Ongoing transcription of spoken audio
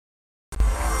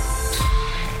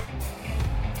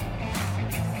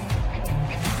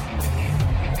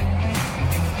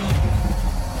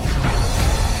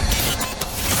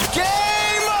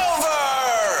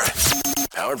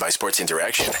Powered by Sports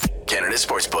Interaction, Canada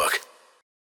Sportsbook.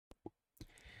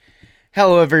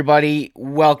 Hello, everybody.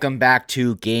 Welcome back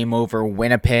to Game Over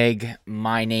Winnipeg.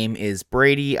 My name is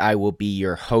Brady. I will be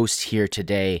your host here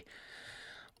today.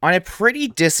 On a pretty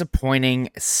disappointing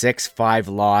 6-5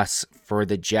 loss for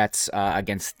the Jets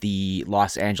against the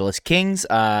Los Angeles Kings,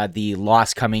 the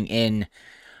loss coming in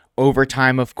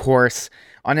overtime, of course,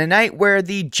 on a night where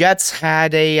the Jets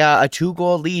had a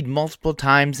 2-goal lead multiple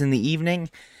times in the evening.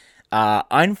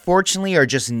 Unfortunately, are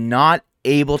just not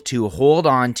able to hold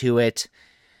on to it.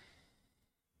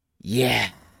 Yeah,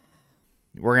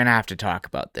 we're going to have to talk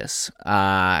about this.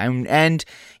 And,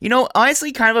 you know,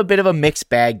 honestly, kind of a bit of a mixed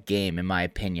bag game, in my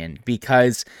opinion,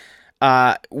 because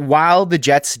while the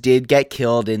Jets did get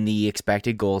killed in the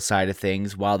expected goal side of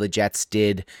things, while the Jets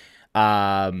did,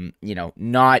 the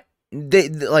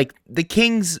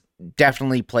Kings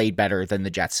definitely played better than the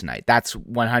Jets tonight. That's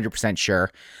 100%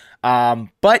 sure.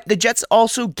 But the Jets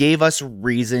also gave us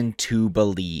reason to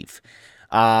believe.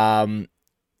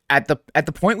 At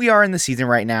the point we are in the season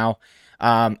right now,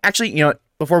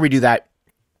 before we do that,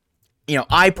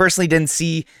 I personally didn't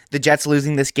see the Jets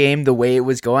losing this game the way it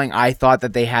was going. I thought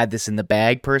that they had this in the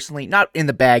bag, personally. Not in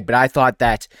the bag, but I thought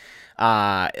that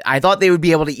they would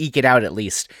be able to eke it out at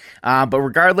least. But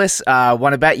regardless,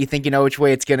 want to bet you think you know which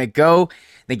way it's going to go.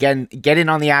 Again, get in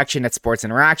on the action at Sports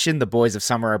Interaction. The boys of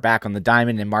summer are back on the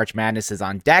diamond and March Madness is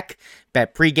on deck.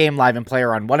 Bet pregame, live, and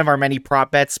player on one of our many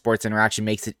prop bets. Sports Interaction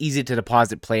makes it easy to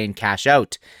deposit, play, and cash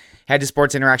out. Head to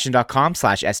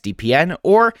sportsinteraction.com/SDPN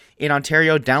or in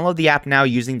Ontario, download the app now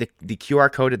using the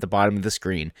QR code at the bottom of the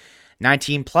screen.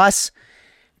 19 plus,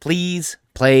 please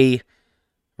play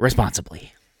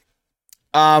responsibly.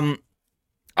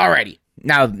 Alrighty.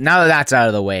 Now that that's out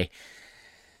of the way,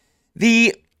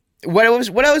 what I was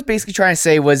basically trying to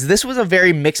say was this was a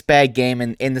very mixed bag game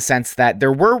in the sense that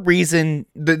there were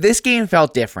this game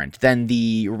felt different than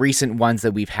the recent ones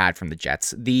that we've had from the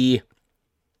Jets.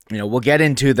 We'll get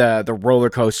into the roller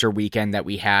coaster weekend that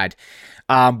we had,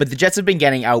 but the Jets have been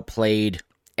getting outplayed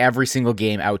every single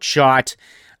game, outshot,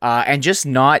 and just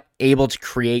not able to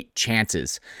create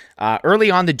chances. Early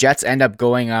on, the Jets end up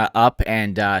going up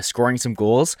and scoring some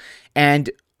goals, and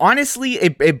honestly,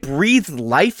 it breathed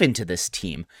life into this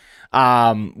team.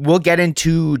 We'll get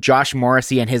into Josh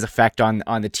Morrissey and his effect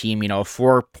on the team. A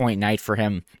 4-point night for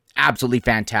him, absolutely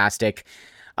fantastic.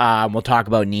 We'll talk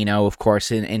about Nino, of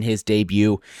course, in his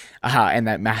debut, and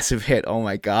that massive hit. Oh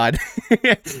my God!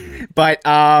 But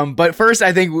first,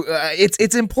 I think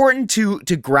it's important to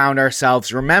ground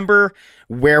ourselves. Remember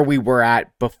where we were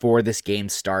at before this game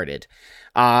started.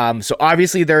 So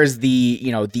obviously there's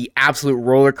the absolute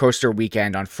roller coaster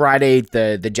weekend on Friday.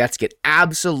 The Jets get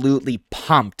absolutely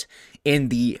pumped in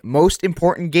the most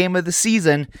important game of the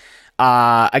season,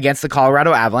 against the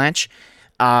Colorado Avalanche.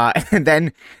 And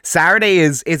then Saturday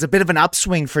is a bit of an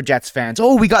upswing for Jets fans.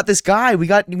 Oh, we got this guy. We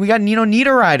got Nino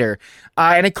Niederreiter.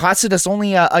 And it costed us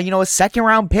only a second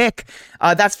round pick.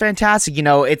 That's fantastic.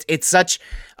 It's such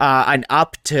an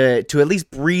up to at least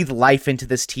breathe life into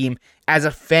this team. As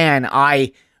a fan,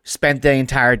 I spent the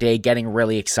entire day getting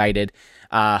really excited,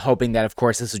 hoping that, of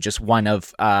course, this was just one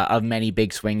of many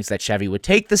big swings that Chevy would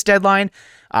take this deadline,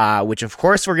 which, of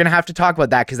course, we're going to have to talk about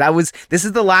that because this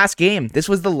is the last game. This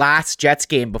was the last Jets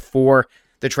game before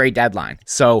the trade deadline.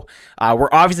 So we're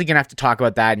obviously going to have to talk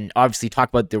about that and obviously talk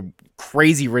about the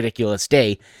crazy, ridiculous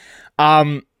day.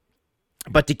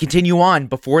 But to continue on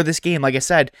before this game, like I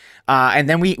said, and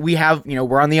then we have,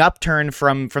 we're on the upturn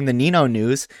from the Nino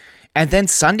news. And then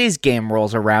Sunday's game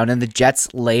rolls around and the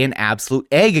Jets lay an absolute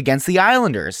egg against the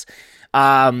Islanders.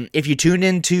 If you tuned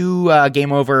into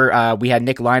Game Over, we had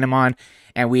Nick Lynam on,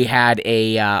 and we had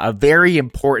a very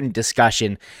important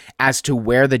discussion as to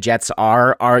where the Jets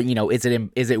are.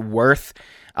 Is it worth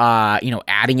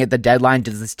adding at the deadline?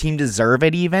 Does this team deserve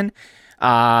it even?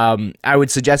 I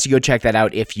would suggest you go check that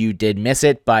out if you did miss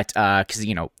it, but because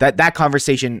that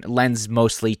conversation lends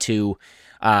mostly to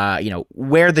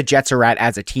where the Jets are at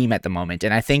as a team at the moment.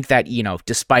 And I think that,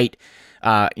 despite,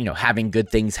 having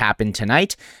good things happen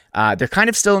tonight, they're kind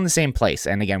of still in the same place.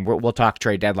 And again, we'll talk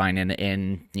trade deadline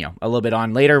in a little bit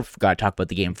on later. We've got to talk about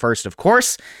the game first, of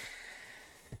course.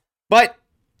 But,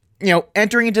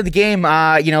 entering into the game,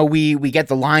 we get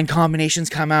the line combinations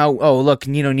come out. Oh, look,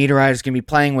 Niederreiter is going to be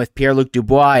playing with Pierre-Luc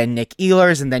Dubois and Nick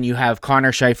Ehlers. And then you have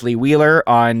Connor Scheifele-Wheeler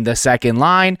on the second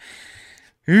line.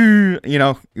 You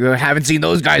haven't seen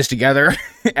those guys together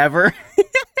ever.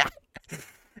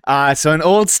 So an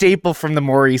old staple from the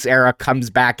Maurice era comes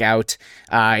back out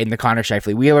in the Connor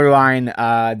Scheifele-Wheeler line.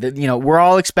 We're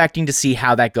all expecting to see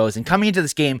how that goes. And coming into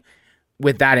this game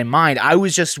with that in mind, I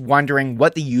was just wondering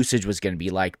what the usage was going to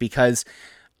be like because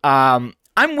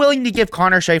I'm willing to give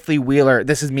Connor Scheifele Wheeler.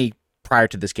 This is me prior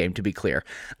to this game, to be clear.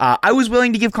 I was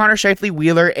willing to give Connor Scheifele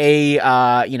Wheeler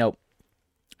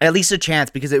at least a chance,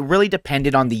 because it really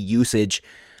depended on the usage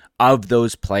of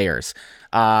those players.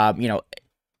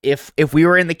 If we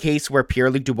were in the case where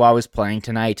Pierre-Luc Dubois was playing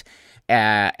tonight,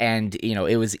 and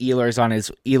it was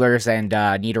Ehlers and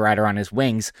Niederreiter on his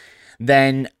wings,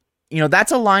 then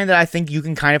that's a line that I think you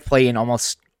can kind of play in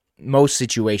almost most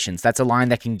situations. That's a line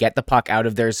that can get the puck out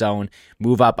of their zone,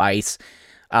 move up ice.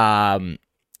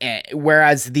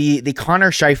 Whereas the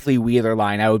Connor Scheifele Wheeler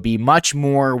line, I would be much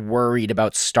more worried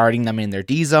about starting them in their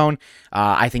D zone.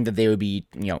 I think that they would be,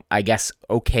 I guess,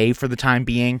 okay for the time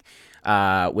being,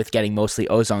 with getting mostly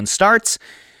O-zone starts.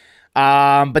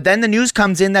 But then the news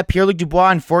comes in that Pierre-Luc Dubois,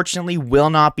 unfortunately, will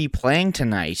not be playing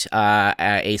tonight.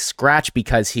 A scratch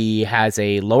because he has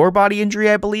a lower body injury,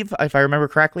 I believe, if I remember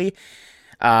correctly.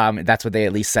 That's what they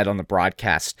at least said on the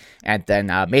broadcast. And then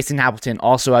Mason Appleton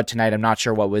also out tonight. I'm not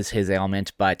sure what was his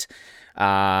ailment, but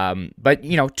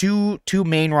two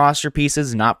main roster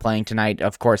pieces not playing tonight.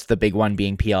 Of course, the big one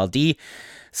being PLD.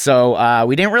 So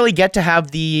we didn't really get to have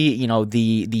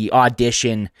the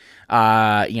audition,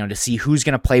 to see who's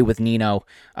going to play with Nino,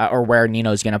 or where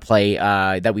Nino's going to play,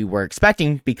 that we were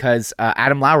expecting, because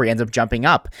Adam Lowry ends up jumping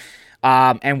up.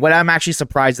 And what I'm actually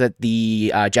surprised that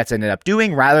the Jets ended up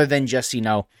doing, rather than just,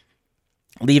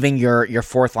 leaving your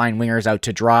fourth line wingers out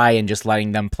to dry and just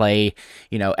letting them play,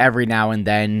 every now and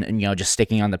then, and, just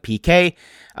sticking on the PK,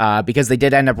 because they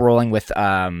did end up rolling with,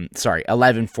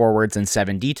 11 forwards and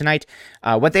 7D tonight.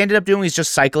 What they ended up doing was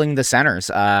just cycling the centers.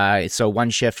 So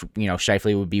one shift,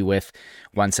 Scheifele would be with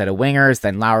one set of wingers,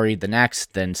 then Lowry the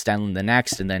next, then Stenlund the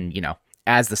next, and then,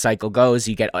 as the cycle goes,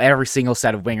 you get every single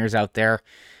set of wingers out there.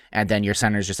 And then your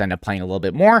centers just end up playing a little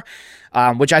bit more,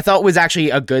 which I thought was actually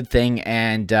a good thing.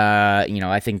 And,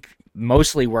 I think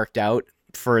mostly worked out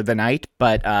for the night,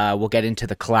 but we'll get into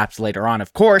the collapse later on,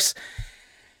 of course.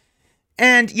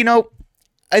 And,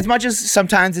 as much as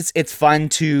sometimes it's fun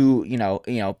to,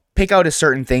 pick out a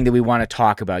certain thing that we want to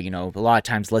talk about, a lot of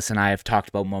times Liz and I have talked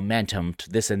about momentum,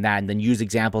 this and that, and then use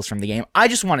examples from the game. I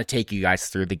just want to take you guys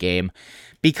through the game,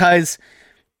 because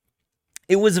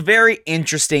it was very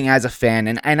interesting as a fan,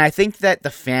 and I think that the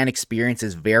fan experience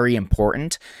is very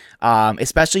important,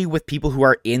 especially with people who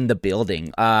are in the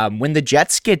building. When the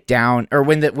Jets get down, or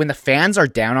when the fans are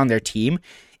down on their team,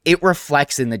 it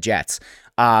reflects in the Jets.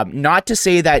 Not to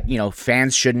say that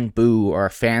fans shouldn't boo, or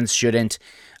fans shouldn't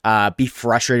be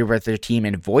frustrated with their team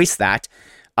and voice that.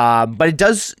 But it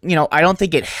does, I don't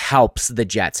think it helps the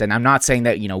Jets. And I'm not saying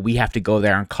that, we have to go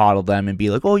there and coddle them and be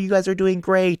like, oh, you guys are doing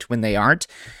great, when they aren't.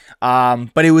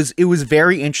 But it was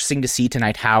very interesting to see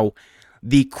tonight how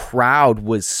the crowd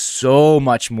was so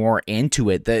much more into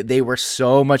it. There was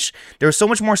so much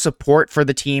more support for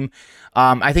the team.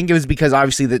 I think it was because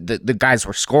obviously the guys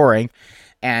were scoring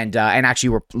and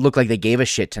actually looked like they gave a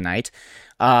shit tonight.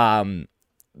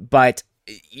 But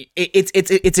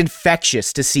it's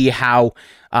infectious to see how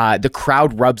the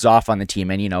crowd rubs off on the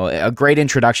team, and a great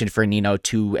introduction for Nino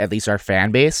to at least our fan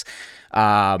base.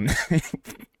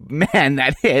 Man,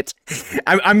 that hit!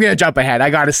 I'm gonna jump ahead.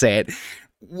 I gotta say it.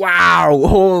 Wow,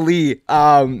 holy!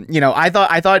 I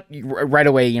thought right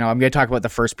away. I'm gonna talk about the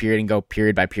first period and go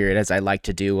period by period, as I like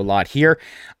to do a lot here.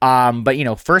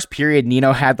 But first period,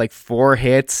 Nino had like 4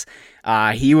 hits.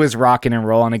 He was rocking and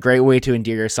rolling, a great way to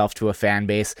endear yourself to a fan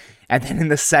base. And then in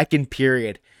the second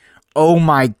period, oh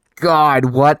my God,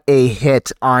 what a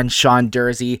hit on Sean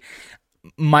Durzi.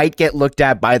 Might get looked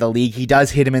at by the league. He does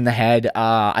hit him in the head.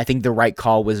 I think the right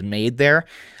call was made there.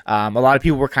 A lot of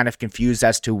people were kind of confused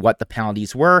as to what the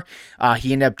penalties were.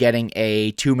 He ended up getting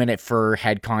a 2-minute for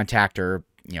head contact, or,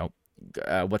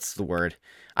 what's the word?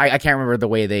 I can't remember the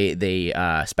way they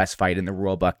specified in the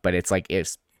rule book, but it's like a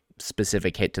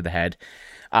specific hit to the head.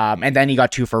 And then he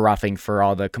got 2 for roughing for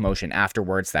all the commotion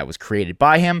afterwards that was created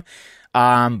by him.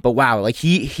 But wow, like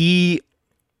he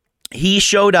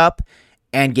showed up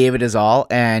and gave it his all.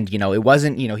 And, it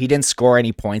wasn't, he didn't score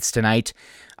any points tonight.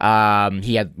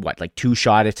 He had 2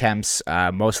 shot attempts.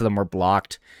 Most of them were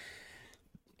blocked.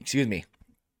 Excuse me.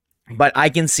 But I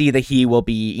can see that he will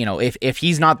be, if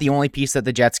he's not the only piece that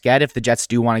the Jets get, if the Jets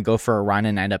do want to go for a run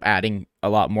and end up adding a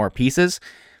lot more pieces,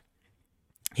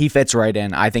 he fits right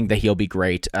in. I think that he'll be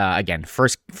great. Again,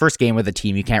 first game with the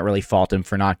team, you can't really fault him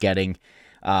for not getting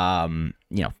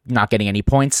any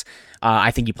points.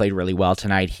 I think he played really well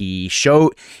tonight. He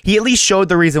at least showed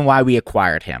the reason why we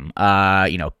acquired him.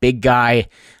 Big guy,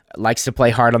 likes to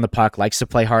play hard on the puck, likes to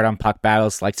play hard on puck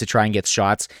battles, likes to try and get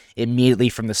shots. Immediately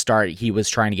from the start, he was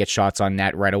trying to get shots on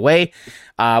net right away,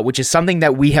 which is something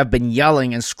that we have been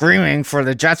yelling and screaming for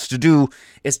the Jets to do,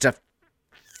 is to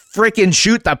freaking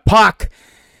shoot the puck.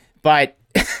 But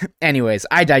anyways,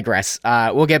 I digress.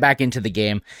 We'll get back into the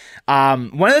game.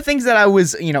 One of the things that I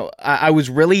was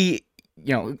really,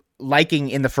 liking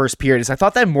in the first period is I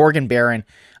thought that Morgan Barron,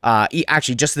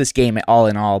 actually just this game all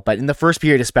in all, but in the first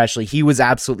period especially, he was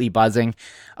absolutely buzzing.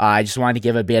 I just wanted to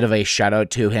give a bit of a shout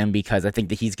out to him because I think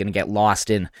that he's going to get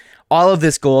lost in all of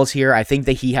this goals here. I think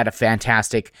that he had a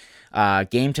fantastic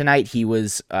game tonight. He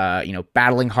was,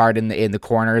 battling hard in the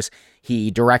corners.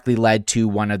 He directly led to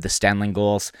one of the Stenling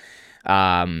goals.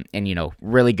 And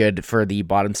really good for the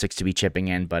bottom six to be chipping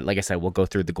in. But like I said, we'll go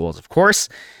through the goals, of course.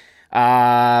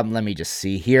 Let me just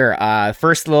see here.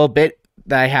 First little bit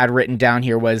that I had written down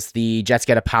here was the Jets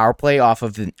get a power play off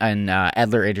of an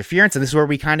Edler interference. And this is where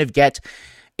we kind of get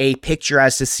a picture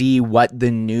as to see what the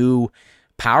new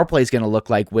power play is going to look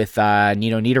like with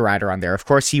Nino Niederreiter on there. Of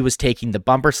course, he was taking the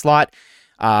bumper slot.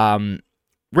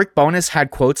 Rick Bowness had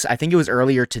quotes. I think it was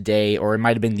earlier today, or it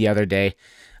might have been the other day.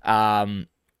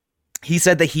 He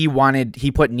said that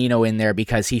he put Nino in there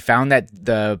because he found that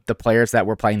the players that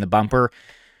were playing the bumper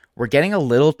were getting a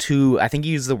little too, I think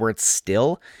he used the word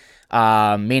still,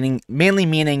 mainly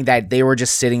meaning that they were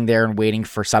just sitting there and waiting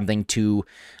for something to,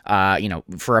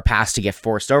 for a pass to get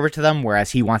forced over to them,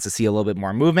 whereas he wants to see a little bit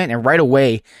more movement. And right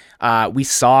away, we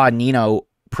saw Nino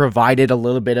provided a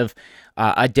little bit of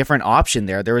a different option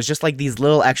there. There was just like these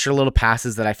little extra little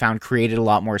passes that I found created a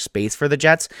lot more space for the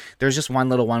Jets. There's just one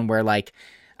little one where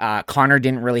Connor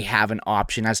didn't really have an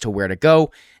option as to where to go.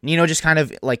 Nino just kind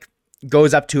of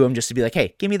goes up to him just to be like,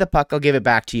 hey, give me the puck, I'll give it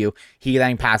back to you. He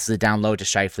then passes it down low to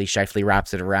Scheifele. Scheifele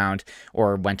wraps it around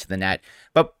or went to the net.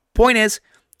 But point is,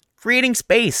 creating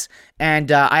space.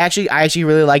 And I actually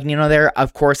really like Nino there.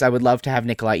 Of course, I would love to have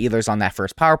Nikolai Ehlers on that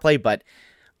first power play, but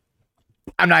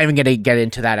I'm not even going to get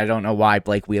into that. I don't know why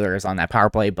Blake Wheeler is on that power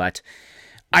play, but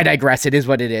I digress. It is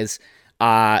what it is.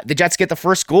 The Jets get the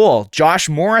first goal. Josh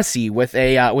Morrissey with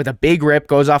a big rip,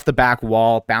 goes off the back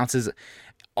wall, bounces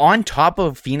on top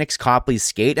of Phoenix Copley's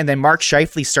skate, and then Mark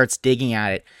Scheifele starts digging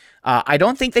at it. I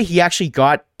don't think that he actually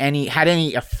had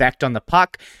any effect on the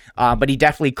puck, but he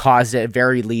definitely caused at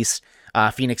very least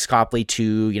Phoenix Copley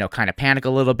to kind of panic a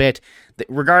little bit.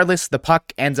 Regardless, the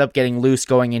puck ends up getting loose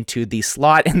going into the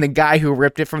slot, and the guy who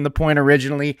ripped it from the point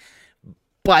originally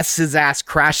busts his ass,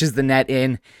 crashes the net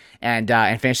in, and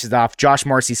finishes off. Josh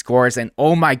Morrissey scores, and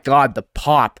oh my god, the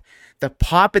pop at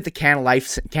the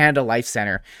Canada Life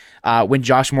Center when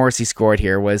Josh Morrissey scored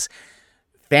here was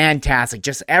fantastic.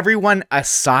 Just everyone a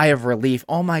sigh of relief.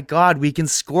 Oh my god, we can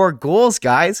score goals,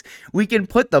 guys. We can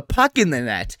put the puck in the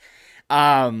net.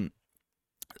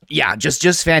 Yeah,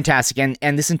 just fantastic.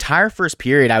 And this entire first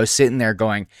period, I was sitting there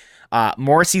going,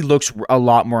 Morrissey looks a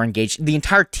lot more engaged. The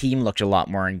entire team looked a lot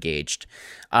more engaged.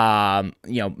 I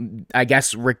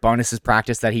guess Rick Bowness's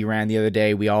practice that he ran the other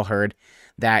day, we all heard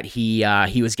that he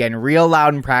was getting real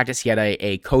loud in practice. He had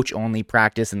a coach-only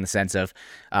practice in the sense of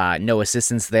no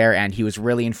assistants there, and he was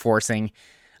really enforcing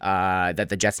that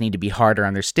the Jets need to be harder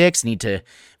on their sticks, need to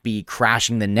be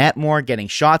crashing the net more, getting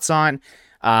shots on.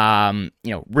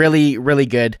 Really, really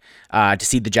good to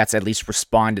see the Jets at least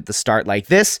respond at the start like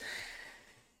this.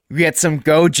 We get some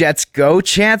Go Jets Go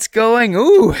chants going.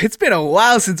 Ooh, it's been a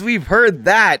while since we've heard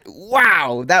that.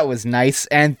 Wow, that was nice.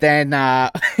 And then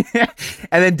Dylan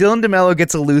DeMello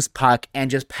gets a loose puck and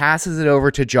just passes it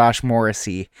over to Josh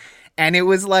Morrissey. And it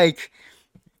was like,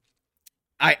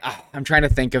 I'm trying to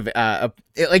think of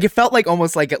it felt like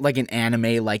almost like an anime.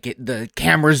 The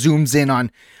camera zooms in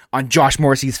on Josh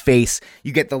Morrissey's face.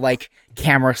 You get the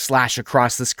camera slash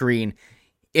across the screen.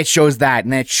 It shows that,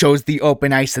 and then it shows the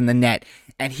open ice in the net.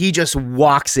 And he just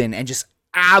walks in and just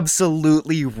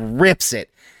absolutely rips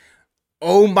it.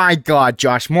 Oh my God,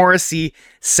 Josh Morrissey,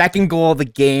 second goal of the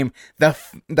game. The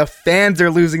fans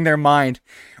are losing their mind.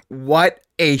 What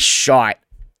a shot.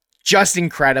 Just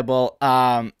incredible.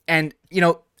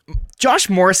 Josh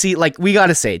Morrissey, we got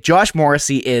to say, Josh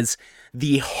Morrissey is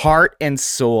the heart and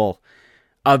soul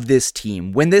of this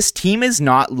team. When this team is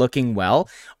not looking well,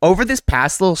 over this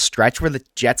past little stretch where the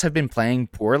Jets have been playing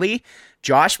poorly,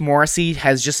 Josh Morrissey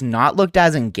has just not looked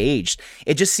as engaged.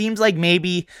 It just seems like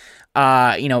maybe,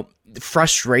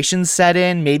 frustration set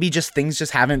in. Maybe just things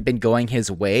just haven't been going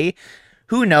his way.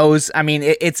 Who knows? I mean,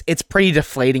 it's pretty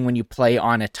deflating when you play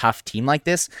on a tough team like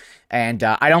this. And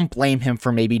I don't blame him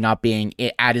for maybe not being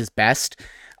at his best.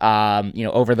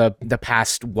 Over the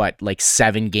past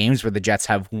 7 games where the Jets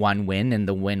have one win, and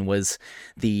the win was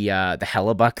the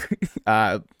Hellebuck,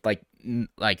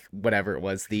 whatever it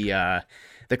was,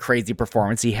 the crazy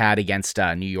performance he had against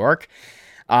New York.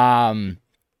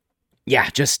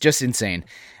 Just insane.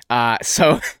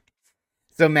 So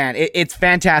So, man, it's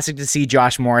fantastic to see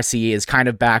Josh Morrissey is kind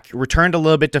of back, returned a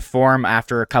little bit to form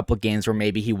after a couple of games where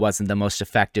maybe he wasn't the most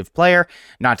effective player.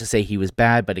 Not to say he was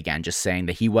bad, but again, just saying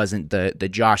that he wasn't the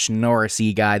Josh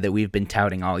Morrissey guy that we've been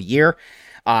touting all year.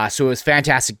 So it was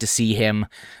fantastic to see him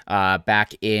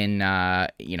back in,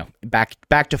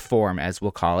 back to form, as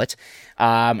we'll call it.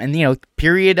 And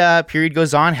period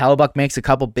goes on. Hellebuyck makes a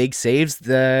couple big saves.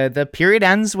 The period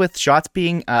ends with shots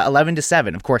being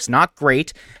 11-7. Of course, not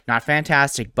great, not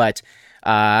fantastic, but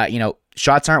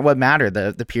shots aren't what matter.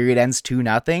 The period ends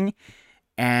 2-0.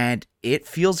 And it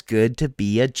feels good to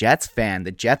be a Jets fan.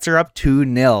 The Jets are up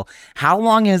 2-0. How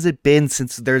long has it been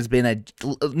since there's been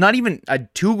not even a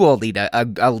 2-goal lead,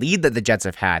 a lead that the Jets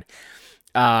have had?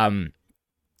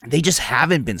 They just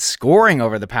haven't been scoring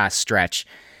over the past stretch.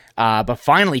 But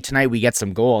finally tonight we get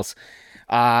some goals.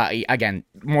 Again,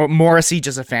 Morrissey,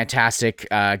 just a fantastic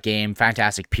game,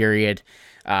 fantastic period.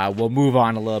 We'll move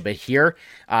on a little bit here.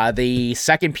 The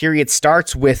second period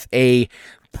starts with a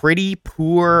pretty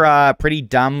poor, pretty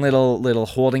dumb little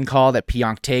holding call that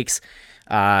Pionk takes.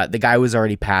 The guy was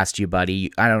already past you,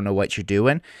 buddy. I don't know what you're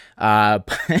doing. But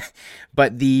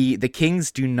the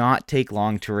Kings do not take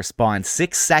long to respond.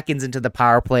 6 seconds into the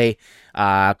power play,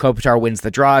 Kopitar wins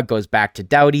the draw, goes back to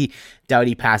Doughty.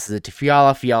 Doughty passes it to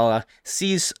Fiala. Fiala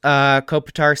sees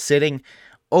Kopitar sitting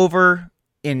over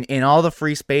in all the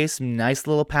free space. Nice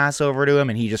little pass over to him,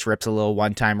 and he just rips a little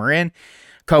one-timer in.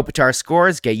 Kopitar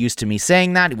scores. Get used to me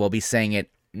saying that. We'll be saying it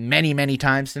many, many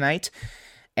times tonight.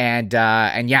 And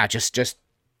yeah, just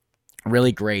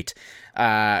really great.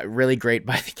 Really great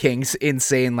by the Kings.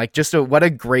 Insane. Like, what a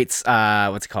great,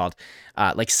 what's it called?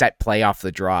 Set play off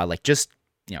the draw. Like, just,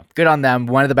 good on them.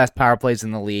 One of the best power plays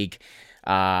in the league.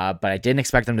 But I didn't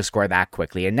expect them to score that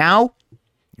quickly. And now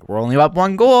we're only up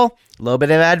 1 goal. A little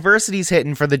bit of adversity's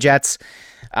hitting for the Jets.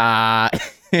 Guys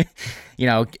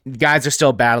are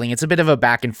still battling. It's a bit of a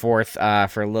back and forth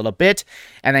for a little bit.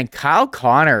 And then Kyle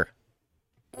Connor.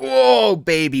 Whoa,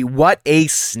 baby. What a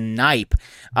snipe.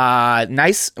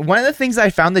 Nice. One of the things I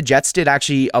found the Jets did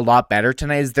actually a lot better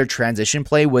tonight is their transition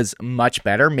play was much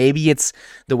better. Maybe it's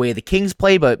the way the Kings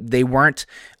play, but they weren't,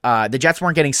 the Jets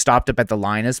weren't getting stopped up at the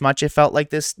line as much, it felt like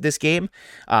this game.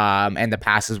 And the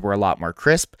passes were a lot more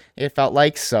crisp, it felt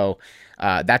like. So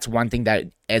that's one thing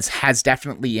that has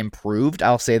definitely improved.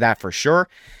 I'll say that for sure.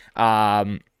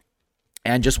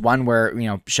 And just one where,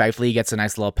 Scheifele gets a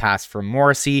nice little pass from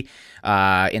Morrissey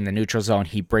in the neutral zone.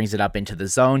 He brings it up into the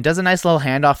zone, does a nice little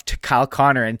handoff to Kyle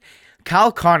Connor. And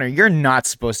Kyle Connor, you're not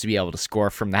supposed to be able to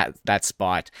score from that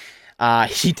spot.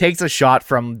 He takes a shot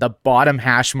from the bottom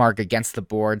hash mark against the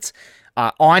boards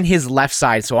on his left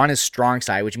side, so on his strong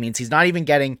side, which means he's not even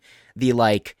getting the,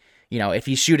 if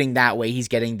he's shooting that way, he's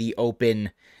getting the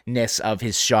openness of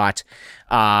his shot.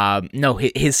 No,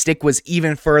 his stick was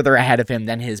even further ahead of him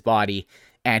than his body,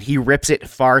 and he rips it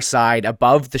far side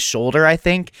above the shoulder, I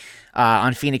think,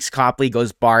 on Phoenix Copley,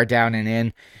 goes bar down and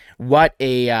in. What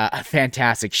a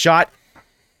fantastic shot.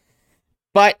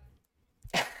 But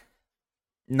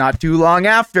not too long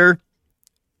after,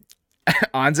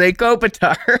 Anze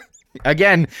Kopitar.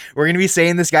 Again, we're going to be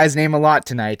saying this guy's name a lot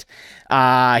tonight.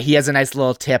 He has a nice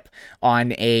little tip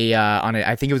on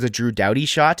I think it was a Drew Doughty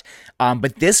shot.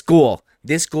 But this goal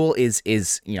is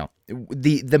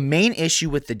the main issue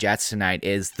with the Jets tonight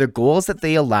is the goals that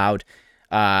they allowed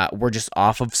were just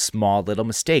off of small little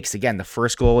mistakes. Again, the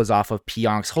first goal was off of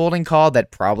Pionk's holding call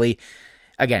that probably,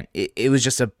 again, it was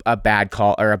just a bad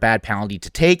call or a bad penalty to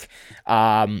take.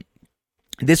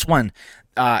 This one,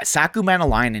 Saku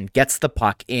Maenalainen gets the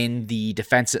puck in the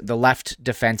left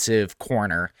defensive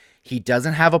corner. He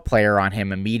doesn't have a player on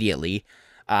him immediately,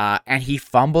 and he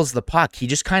fumbles the puck. He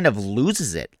just kind of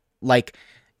loses it. Like,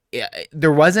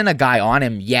 there wasn't a guy on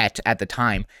him yet at the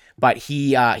time, but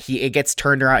it gets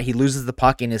turned around. He loses the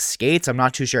puck in his skates. I'm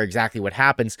not too sure exactly what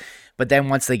happens, but then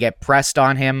once they get pressed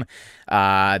on him,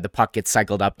 the puck gets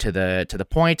cycled up to the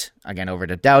point, again over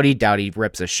to Doughty. Doughty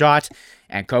rips a shot,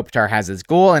 and Kopitar has his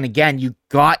goal. And again, you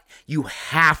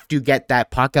have to get that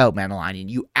puck out, Maenalainen.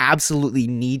 You absolutely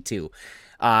need to.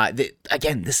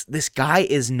 Again, this guy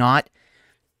is not.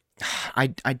 I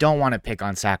don't want to pick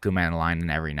on Saku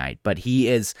Maenalainen every night, but he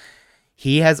has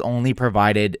only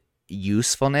provided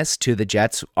usefulness to the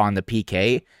Jets on the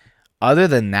PK. Other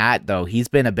than that, though, he's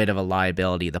been a bit of a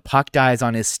liability. The puck dies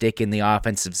on his stick in the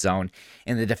offensive zone.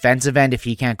 In the defensive end, if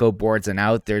he can't go boards and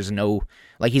out, there's no,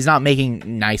 he's not making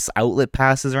nice outlet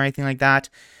passes or anything like that.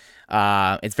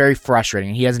 It's very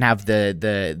frustrating. He doesn't have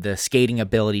the skating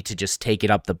ability to just take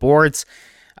it up the boards.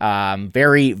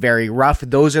 Very, very rough.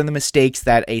 Those are the mistakes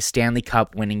that a Stanley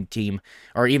Cup winning team,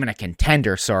 or even a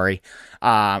contender, sorry,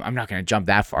 I'm not going to jump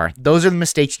that far. Those are the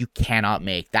mistakes you cannot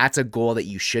make. That's a goal that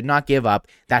you should not give up.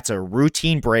 That's a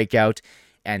routine breakout,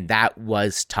 and that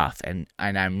was tough. And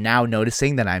I'm now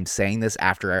noticing that I'm saying this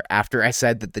after I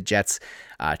said that the Jets'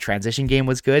 transition game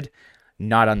was good.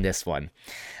 Not on this one.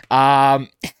 And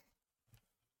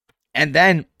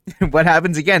then what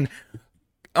happens again?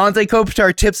 Anze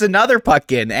Kopitar tips another puck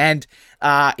in, and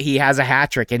he has a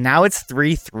hat trick, and now it's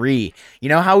 3-3. You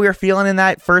know how we were feeling in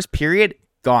that first period?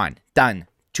 Gone. Done.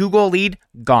 2-goal lead?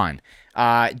 Gone.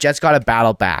 Jets got a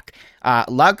battle back.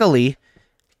 Luckily,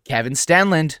 Kevin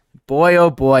Stenlund, boy, oh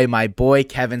boy, my boy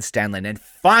Kevin Stenlund, and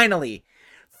finally,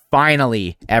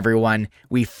 everyone,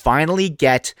 we finally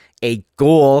get a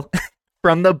goal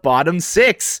from the bottom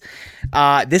six.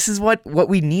 This is what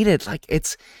we needed.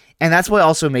 And that's what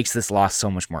also makes this loss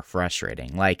so much more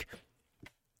frustrating. Like,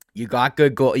 you got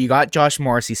good goal. You got Josh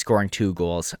Morrissey scoring 2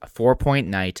 goals, a 4-point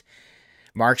night.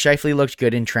 Mark Scheifele looked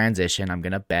good in transition. I'm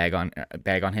gonna bag on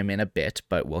him in a bit,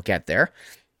 but we'll get there.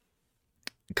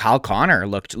 Kyle Connor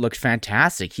looked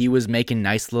fantastic. He was making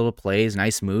nice little plays,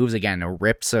 nice moves. Again,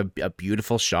 rips a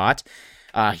beautiful shot.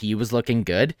 He was looking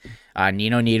good.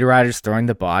 Nino Niederreiter's throwing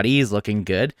the body. He's looking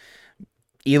good.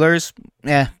 Ehlers,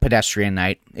 pedestrian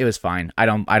night. It was fine. I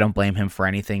don't blame him for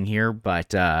anything here,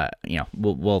 but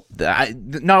we'll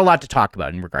not a lot to talk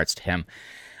about in regards to him.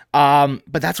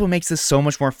 But that's what makes this so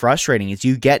much more frustrating is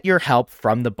you get your help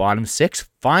from the bottom six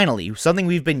finally, something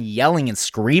we've been yelling and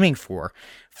screaming for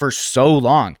so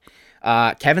long.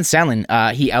 Kevin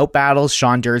Stenlund, he outbattles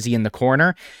Sean Durzi in the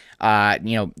corner.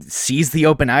 Sees the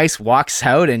open ice, walks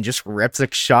out, and just rips a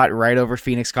shot right over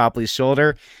Phoenix Copley's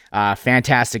shoulder.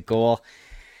 Fantastic goal.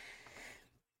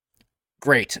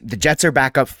 Great. The Jets are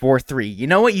back up 4-3. You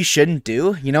know what you shouldn't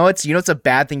do? It's a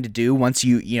bad thing to do once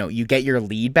you get your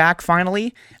lead back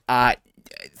finally.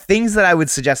 Things that I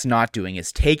would suggest not doing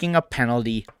is taking a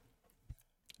penalty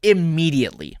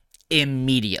immediately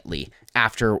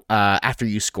after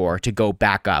you score to go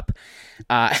back up.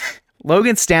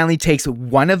 Logan Stanley takes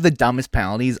one of the dumbest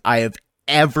penalties I have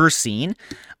ever seen,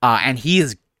 and he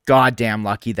is goddamn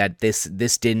lucky that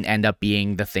this didn't end up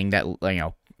being the thing that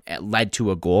led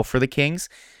to a goal for the Kings,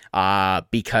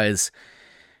 because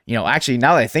actually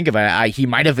now that I think about it, he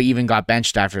might have even got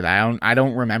benched after that. I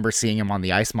don't remember seeing him on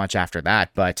the ice much after that,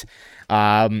 but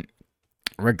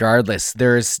regardless,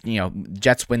 there's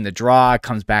Jets win the draw,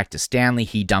 comes back to Stanley,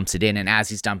 he dumps it in, and as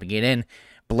he's dumping it in,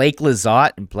 Blake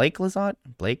Lizotte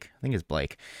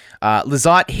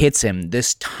hits him.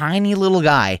 This tiny little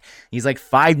guy. He's like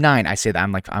 5'9". I say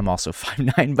that I'm also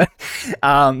 5'9", but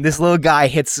this little guy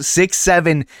hits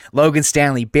 6'7" Logan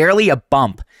Stanley, barely a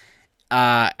bump.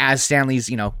 As Stanley's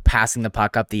passing the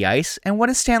puck up the ice, and what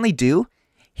does Stanley do?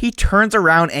 He turns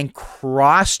around and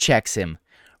cross checks him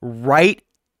right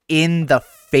in the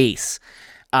face.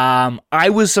 I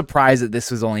was surprised that this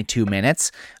was only 2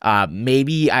 minutes.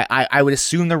 Maybe I would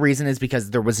assume the reason is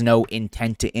because there was no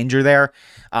intent to injure there.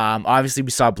 Obviously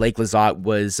we saw Blake Lizotte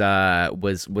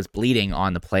was bleeding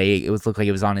on the play. It looked like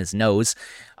it was on his nose.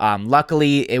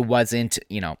 Luckily it wasn't,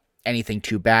 anything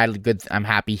too bad. Good. I'm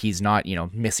happy he's not,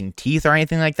 missing teeth or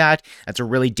anything like that. That's a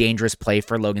really dangerous play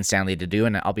for Logan Stanley to do.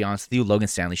 And I'll be honest with you, Logan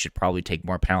Stanley should probably take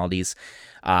more penalties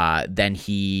than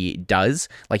he does.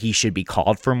 Like, he should be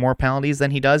called for more penalties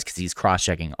than he does because he's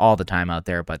cross-checking all the time out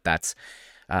there. But that's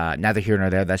neither here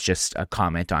nor there. That's just a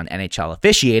comment on NHL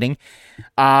officiating.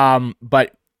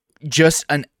 But just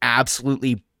an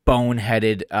absolutely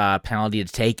boneheaded penalty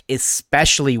to take,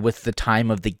 especially with the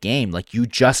time of the game. Like, you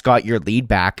just got your lead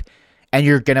back and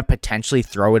you're going to potentially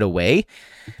throw it away.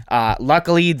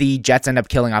 Luckily, the Jets end up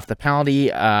killing off the penalty,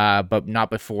 but not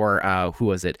before, who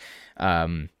was it?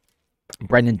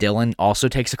 Brendan Dillon also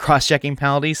takes a cross-checking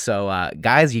penalty. So,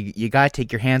 guys, you got to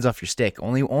take your hands off your stick.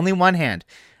 Only one hand.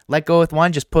 Let go with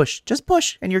one, just push,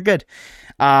 and you're good.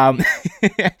 And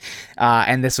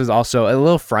this was also a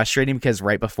little frustrating because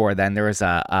right before then there was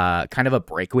a kind of a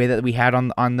breakaway that we had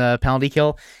on the penalty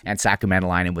kill, and Saku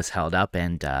Maenalainen was held up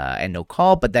and no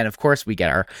call. But then of course we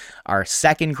get our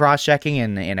second cross checking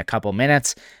in a couple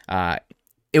minutes.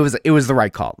 It was the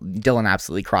right call. Dillon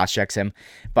absolutely cross checks him,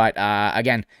 but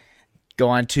again, go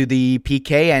on to the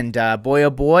PK, and boy oh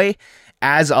boy.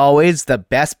 As always, the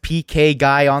best PK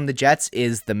guy on the Jets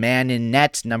is the man in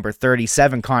net, number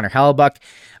 37, Connor Hellebuyck.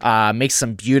 Makes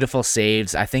some beautiful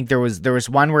saves. I think there was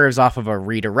one where it was off of a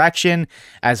redirection,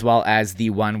 as well as the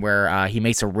one where he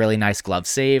makes a really nice glove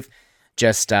save.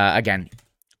 Just, again,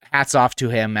 hats off to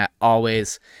him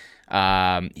always.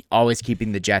 Always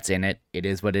keeping the Jets in it. It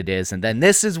is what it is. And then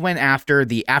this is when after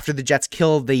the Jets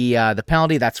kill the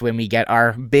penalty, that's when we get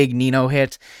our big Nino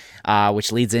hit,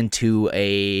 which leads into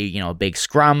a big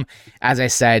scrum. As I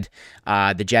said,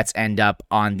 the Jets end up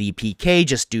on the PK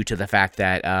just due to the fact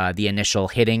that the initial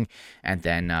hitting and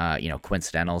then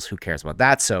coincidentals. Who cares about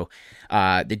that? So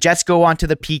the Jets go on to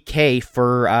the PK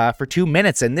for 2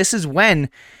 minutes, and this is when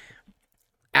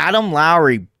Adam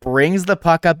Lowry brings the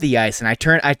puck up the ice, and I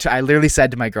literally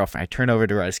said to my girlfriend, I turn over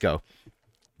to her, I just go,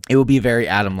 it will be very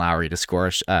Adam Lowry to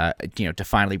score, to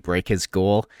finally break his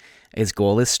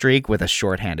goalless streak with a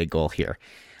shorthanded goal here.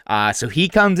 So he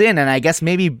comes in, and I guess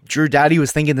maybe Drew Doughty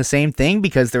was thinking the same thing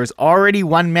because there was already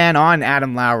one man on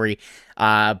Adam Lowry,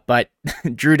 but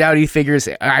Drew Doughty figures,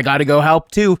 I got to go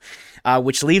help too,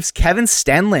 which leaves Kevin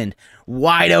Stenlund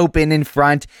wide open in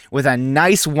front with a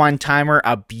nice one-timer,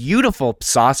 a beautiful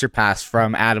saucer pass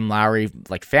from Adam Lowry,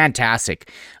 like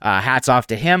fantastic. Hats off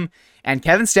to him. And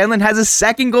Kevin Stenlund has a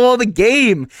second goal of the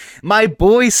game. My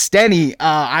boy Stenny.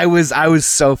 I was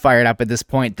so fired up at this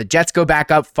point. The Jets go back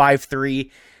up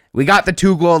 5-3. We got the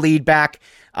 2-goal lead back.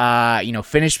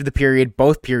 Finished the period,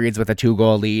 both periods with a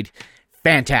 2-goal lead.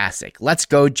 Fantastic. Let's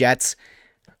go, Jets.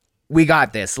 We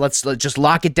got this. Let's just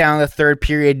lock it down in the third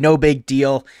period. No big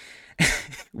deal.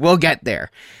 We'll get there.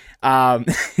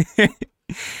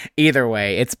 Either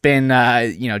way, it's been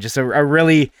just a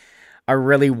really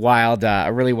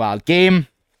wild game.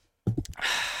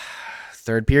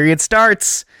 Third period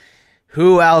starts.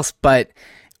 Who else but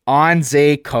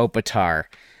Anze Kopitar?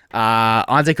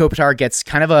 Anze Kopitar gets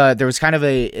there was kind of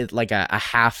a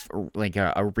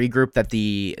regroup that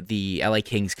the LA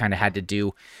Kings kind of had to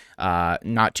do,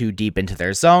 not too deep into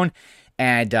their zone.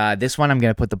 And this one, I'm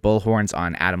going to put the bullhorns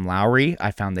on Adam Lowry.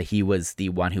 I found that he was the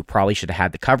one who probably should have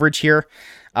had the coverage here.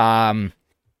 Anze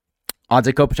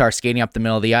Kopitar skating up the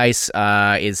middle of the ice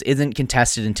isn't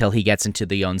contested until he gets into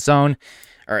the own zone,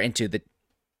 or until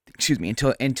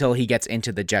he gets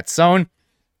into the Jets zone,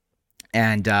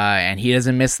 and he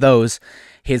doesn't miss those.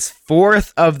 His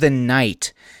fourth of the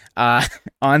night.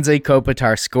 Anze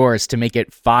Kopitar scores to make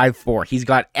it 5-4. He's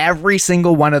got every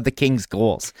single one of the Kings'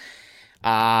 goals.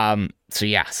 Game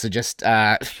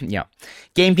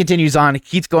continues on. It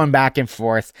keeps going back and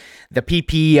forth. The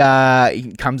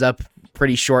PP comes up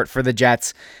pretty short for the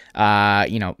Jets,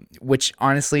 which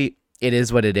honestly, it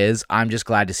is what it is. I'm just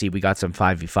glad to see we got some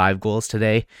 5v5 goals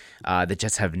today. The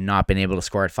Jets have not been able to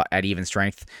score at even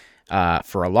strength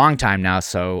for a long time now,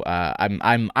 so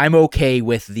I'm okay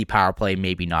with the power play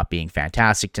maybe not being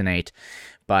fantastic tonight.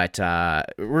 But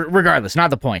regardless, not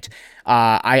the point.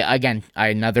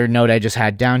 Another note I just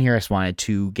had down here. I just wanted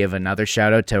to give another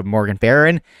shout out to Morgan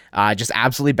Barron, just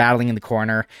absolutely battling in the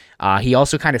corner. He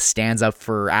also kind of stands up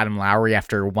for Adam Lowry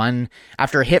after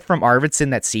a hit from Arvidsson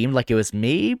that seemed like it was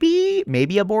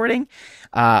maybe a boarding.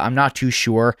 I'm not too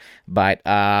sure, but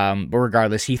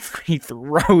regardless, he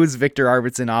throws Victor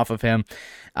Arvidsson off of him.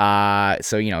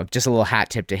 So just a little hat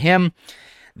tip to him.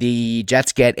 The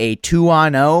Jets get a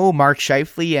 2-on-0, Mark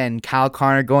Scheifele and Kyle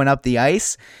Connor going up the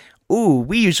ice. Ooh,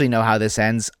 we usually know how this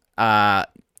ends. Let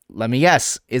me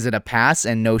guess. Is it a pass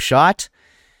and no shot?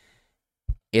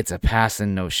 It's a pass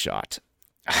and no shot.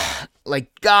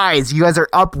 Guys, you guys are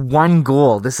up 1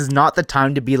 goal. This is not the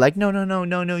time to be like, no,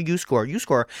 you score.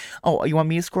 Oh, you want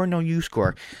me to score? No, you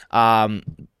score.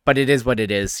 But it is what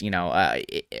it is.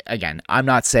 Again, I'm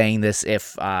not saying this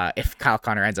if Kyle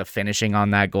Connor ends up finishing on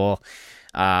that goal.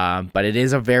 But it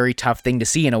is a very tough thing to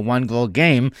see in a 1-goal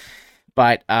game.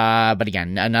 But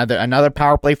again, another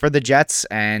power play for the Jets,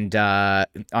 and on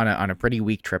a pretty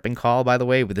weak tripping call, by the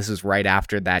way. But this is right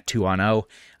after that 2-on-0.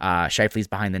 Scheifele's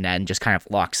behind the net and just kind of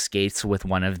locks skates with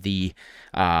one of the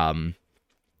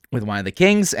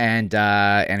Kings. And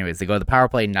anyways, they go to the power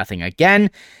play, nothing again.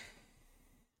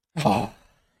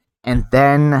 And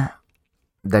then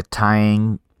the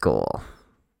tying goal.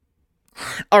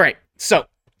 All right, so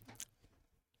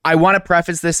I want to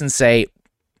preface this and say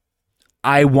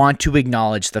I want to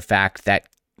acknowledge the fact that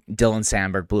Dylan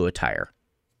Sandberg blew a tire.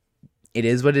 It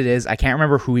is what it is. I can't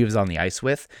remember who he was on the ice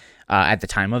with at the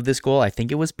time of this goal. I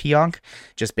think it was Pionk,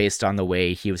 just based on the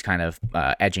way he was kind of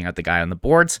edging out the guy on the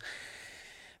boards.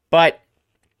 But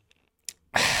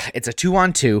it's a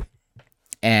 2-on-2.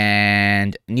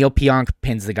 And Neil Pionk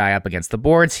pins the guy up against the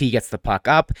boards. He gets the puck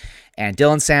up. And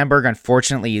Dylan Sandberg,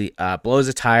 unfortunately, blows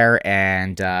a tire.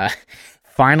 And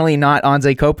finally, not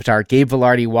Anze Kopitar. Gabe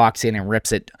Vilardi walks in and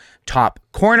rips it top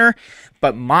corner.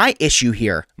 But my issue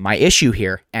here,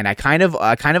 and I kind of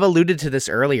alluded to this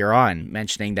earlier on,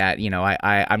 mentioning that,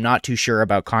 I'm not too sure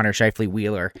about Connor Scheifele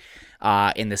Wheeler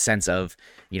in the sense of,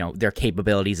 their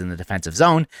capabilities in the defensive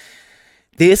zone.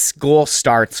 This goal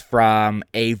starts from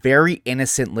a very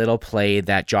innocent little play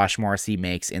that Josh Morrissey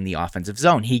makes in the offensive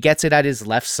zone. He gets it at his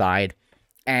left side,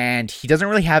 and he doesn't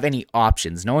really have any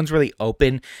options. No one's really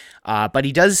open, but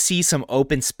he does see some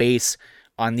open space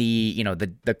on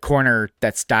the corner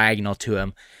that's diagonal to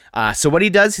him. So what he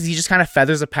does is he just kind of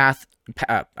feathers a pass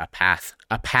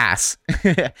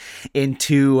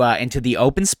into the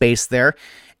open space there.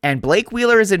 And Blake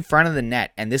Wheeler is in front of the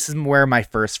net, and this is where my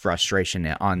first frustration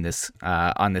on this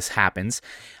happens.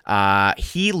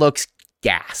 He looks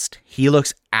gassed. He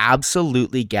looks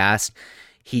absolutely gassed.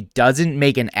 He doesn't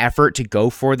make an effort to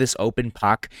go for this open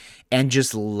puck and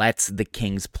just lets the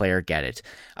Kings player get it.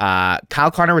 Kyle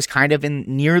Connor was kind of in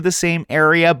near the same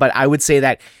area, but I would say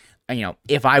that,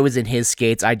 if I was in his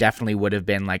skates, I definitely would have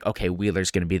been like, okay,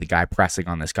 Wheeler's going to be the guy pressing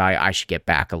on this guy. I should get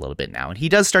back a little bit now. And he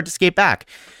does start to skate back.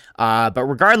 But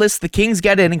regardless, the Kings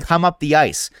get in and come up the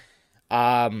ice.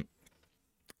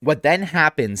 What then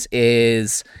happens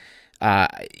is,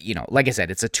 like I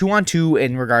said, it's a 2-on-2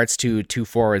 in regards to two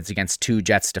forwards against two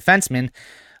Jets defensemen.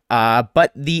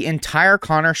 But the entire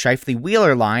Connor Scheifele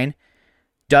Wheeler line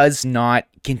does not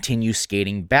continue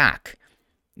skating back.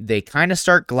 They kind of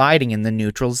start gliding in the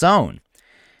neutral zone.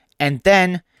 And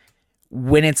then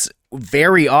when it's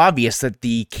very obvious that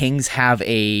the Kings have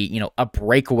a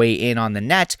breakaway in on the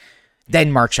net,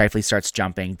 then Mark Scheifele starts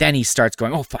jumping. Then he starts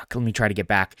going, oh, fuck, let me try to get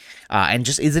back. And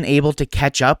just isn't able to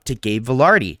catch up to Gabe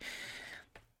Vilardi.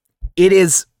 It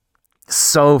is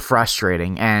so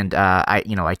frustrating. And I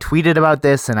tweeted about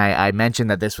this, and I mentioned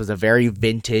that this was a very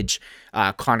vintage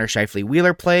Connor Scheifele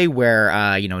Wheeler play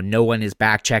where, no one is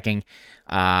back checking.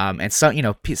 And so,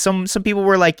 some people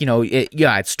were like,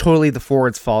 it's totally the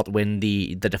forward's fault when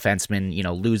the defenseman,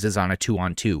 loses on a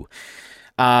 2-on-2.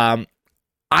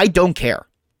 I don't care.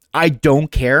 I don't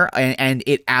care. And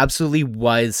it absolutely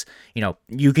was,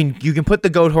 you can put the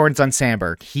goat horns on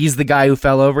Sandberg. He's the guy who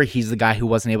fell over. He's the guy who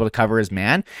wasn't able to cover his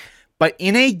man. But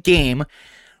in a game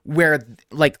where,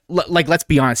 like let's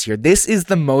be honest here, this is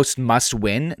the most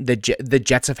must-win the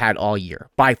Jets have had all year,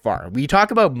 by far. We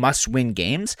talk about must-win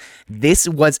games. This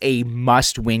was a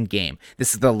must-win game.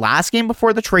 This is the last game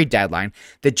before the trade deadline.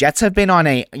 The Jets have been on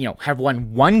have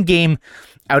won one game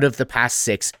out of the past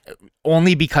 6,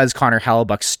 only because Connor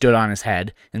Hellebuyck stood on his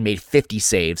head and made 50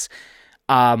 saves.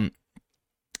 And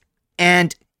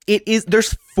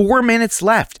there's 4 minutes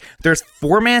left. There's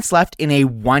 4 minutes left in a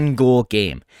 1-goal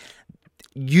game.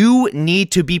 You need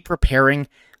to be preparing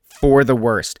for the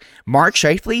worst. Mark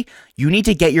Scheifele, you need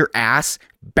to get your ass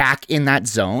back in that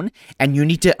zone, and you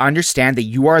need to understand that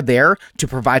you are there to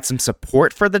provide some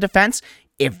support for the defense.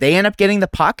 If they end up getting the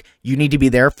puck, you need to be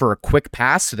there for a quick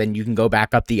pass so then you can go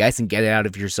back up the ice and get it out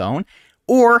of your zone.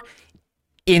 Or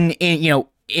in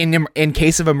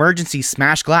case of emergency,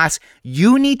 smash glass,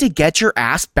 you need to get your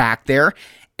ass back there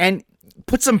and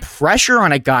put some pressure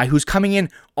on a guy who's coming in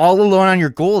all alone on your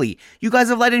goalie. You guys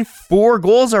have let in 4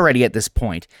 goals already at this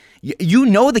point. You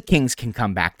know the Kings can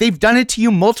come back. They've done it to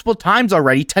you multiple times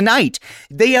already tonight.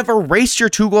 They have erased your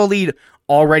 2-goal lead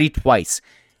already twice.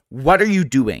 What are you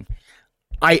doing?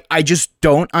 I just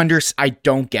don't I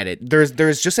don't get it.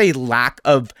 There's just a lack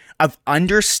of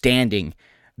understanding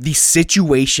the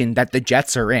situation that the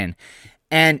Jets are in.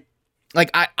 And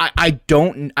like, I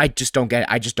just don't get it.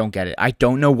 I just don't get it. I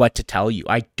don't know what to tell you.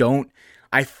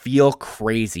 I feel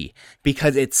crazy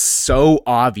because it's so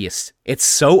obvious. It's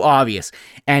so obvious.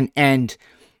 And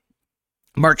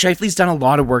Mark Scheifele's done a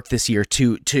lot of work this year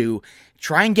to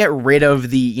try and get rid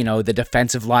of the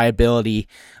defensive liability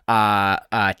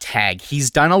tag. He's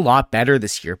done a lot better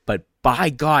this year, but by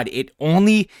God, it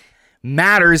only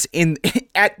matters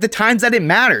at the times that it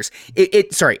matters.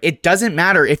 It doesn't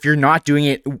matter if you're not doing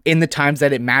it in the times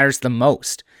that it matters the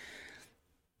most.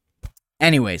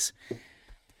 Anyways,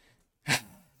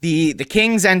 the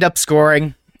Kings end up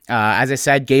scoring. As I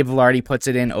said, Gabe Vilardi puts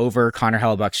it in over Connor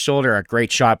Hellebuyck's shoulder. A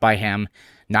great shot by him.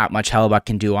 Not much Hellebuyck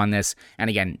can do on this.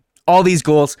 And again, all these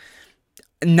goals,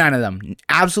 none of them,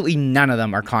 absolutely none of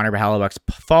them are Connor Hellebuyck's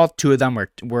fault. 2 of them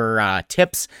were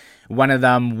tips. 1 of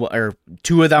them, or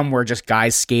 2 of them, were just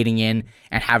guys skating in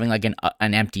and having like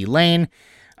an empty lane.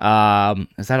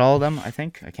 Is that all of them? I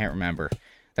think I can't remember.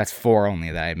 That's 4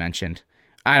 only that I mentioned.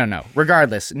 I don't know.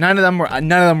 Regardless, none of them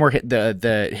were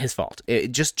his fault.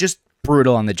 It just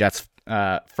brutal on the Jets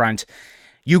front.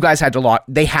 You guys had to lock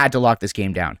this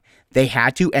game down. They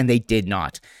had to, and they did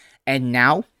not. And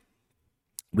now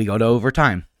we go to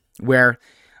overtime, where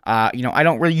I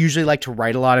don't really usually like to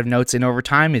write a lot of notes in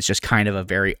overtime. It's just kind of a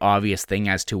very obvious thing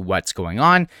as to what's going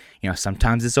on.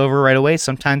 Sometimes it's over right away,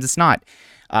 sometimes it's not.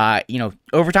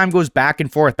 Overtime goes back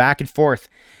and forth.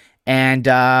 And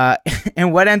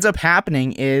and what ends up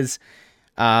happening is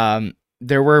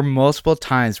There were multiple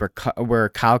times where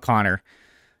Kyle Connor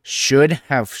should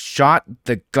have shot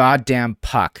the goddamn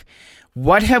puck.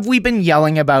 What have we been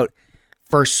yelling about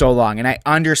for so long? And I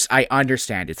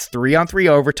understand it's 3-on-3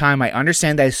 overtime. I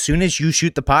understand that as soon as you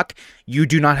shoot the puck, you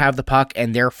do not have the puck,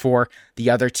 and therefore the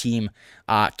other team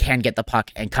can get the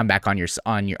puck and come back on your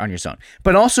zone.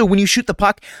 But also, when you shoot the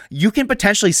puck, you can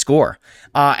potentially score.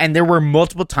 And there were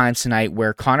multiple times tonight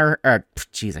where I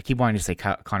keep wanting to say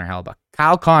Connor Hellebuyck.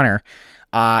 Kyle Connor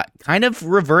kind of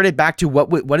reverted back to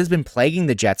what has been plaguing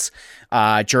the Jets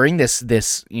during this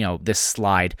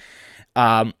slide.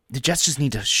 The Jets just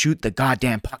need to shoot the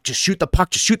goddamn puck. Just shoot the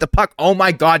puck. Just shoot the puck. Oh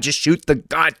my God, just shoot the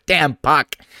goddamn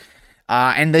puck.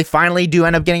 And they finally do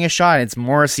end up getting a shot. It's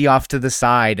Morrissey off to the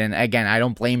side. And again, I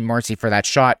don't blame Morrissey for that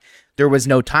shot. There was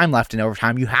no time left in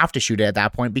overtime. You have to shoot it at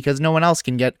that point because no one else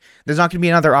can there's not going to be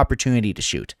another opportunity to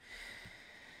shoot.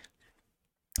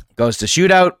 Goes to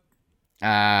shootout.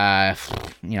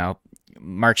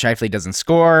 Mark Scheifele doesn't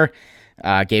score.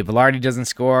 Gabe Vilardi doesn't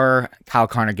score. Kyle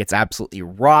Connor gets absolutely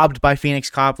robbed by Phoenix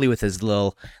Copley with his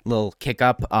little kick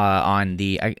up on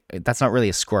the. That's not really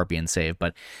a scorpion save,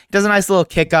 but he does a nice little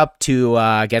kick up to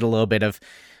get a little bit of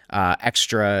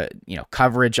extra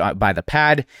coverage by the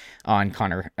pad on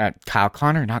Kyle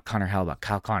Connor, not Connor Hellebuyck.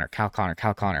 Kyle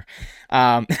Connor.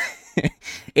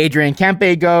 Adrian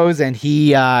Kempe goes and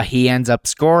he ends up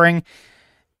scoring,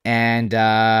 and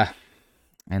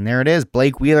there it is.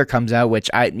 Blake Wheeler comes out,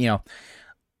 which I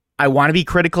want to be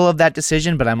critical of that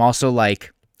decision, but I'm also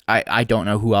like, I don't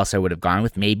know who else I would have gone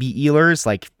with. Maybe Ehlers.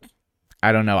 Like,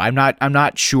 I don't know. I'm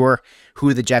not sure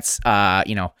who the Jets,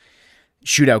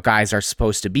 shootout guys are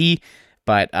supposed to be,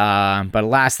 but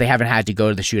alas, they haven't had to go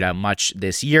to the shootout much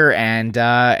this year, and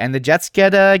the Jets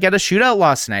get a shootout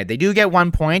loss tonight. They do get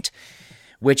 1 point,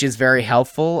 which is very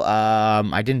helpful.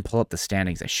 I didn't pull up the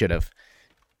standings. I should have.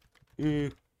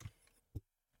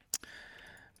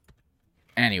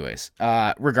 Anyways,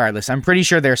 regardless, I'm pretty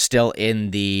sure they're still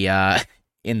in the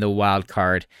wild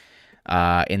card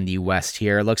in the West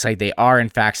here. It looks like they are in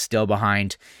fact still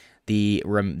behind the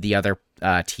other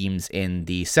teams in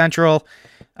the Central.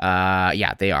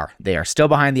 Yeah, they are. They are still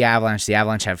behind the Avalanche. The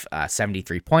Avalanche have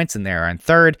 73 points, and they're in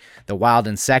third. The Wild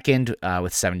in second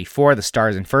with 74. The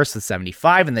Stars in first with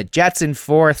 75, and the Jets in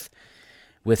fourth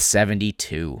with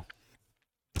 72.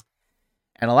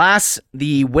 And alas,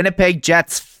 the Winnipeg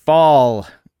Jets fall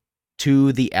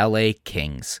to the LA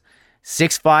Kings.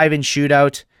 6-5 in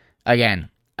shootout. Again,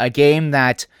 a game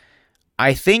that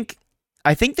I think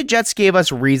the Jets gave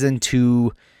us reason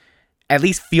to at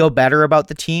least feel better about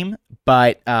the team,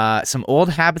 but some old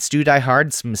habits do die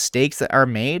hard, some mistakes that are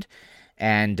made,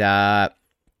 and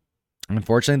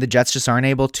unfortunately the Jets just aren't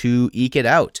able to eke it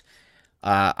out.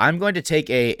 I'm going to take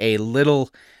a little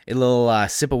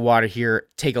sip of water here,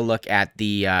 take a look at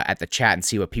the chat and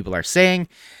see what people are saying,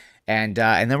 and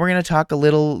then we're going to talk a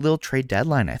little trade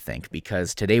deadline, I think,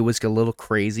 because today was a little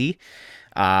crazy.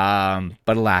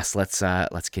 But alas,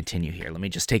 let's continue here. Let me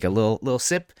just take a little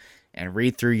sip and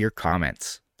read through your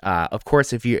comments. Of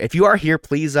course, if you are here,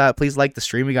 please like the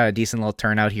stream. We got a decent little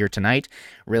turnout here tonight.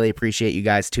 Really appreciate you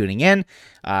guys tuning in.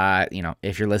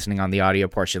 If you're listening on the audio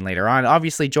portion later on,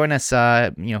 obviously join us.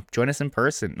 Join us in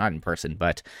person, not in person,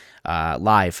 but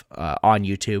live on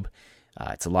YouTube.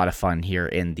 It's a lot of fun here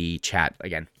in the chat.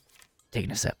 Again,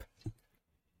 taking a sip.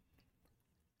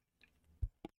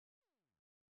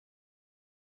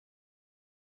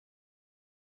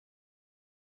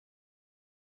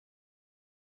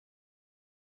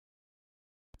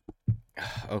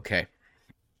 Okay.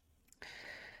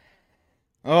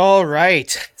 All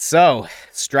right. So,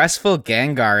 Stressful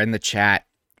Gengar in the chat.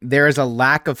 There is a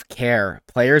lack of care.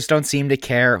 Players don't seem to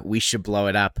care. We should blow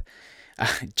it up.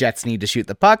 Jets need to shoot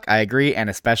the puck. I agree. And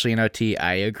especially in OT,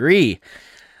 I agree.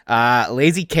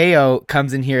 Lazy KO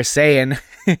comes in here saying,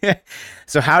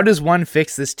 so how does one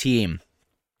fix this team?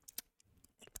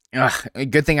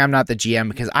 Good thing I'm not the GM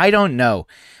because I don't know.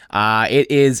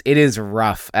 It is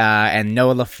rough. And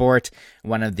Noah Laforte,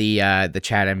 one of the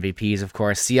chat MVPs, of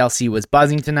course. CLC was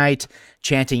buzzing tonight,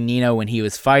 chanting Nino when he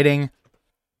was fighting.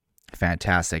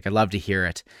 Fantastic. I'd love to hear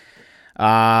it.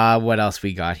 What else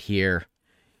we got here?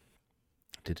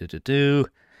 Chevy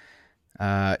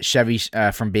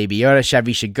from Baby Yoda.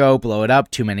 Chevy should go. Blow it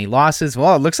up. Too many losses.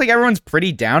 Well, it looks like everyone's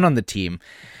pretty down on the team.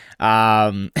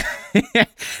 I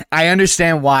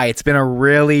understand why. It's been a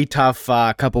really tough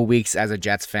couple weeks as a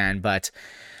Jets fan, but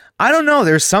I don't know.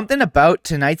 There's something about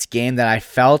tonight's game that I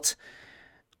felt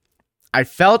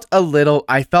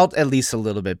at least a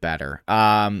little bit better.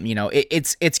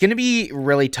 It's going to be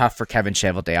really tough for Kevin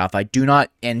Cheveldayoff. I do not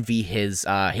envy his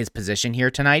position here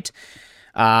tonight,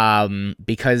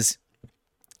 because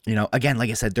again, like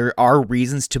I said, there are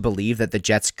reasons to believe that the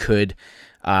Jets could,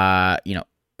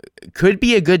 could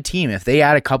be a good team if they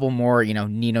add a couple more, Nino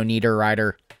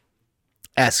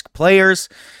Niederreiter-esque players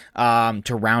to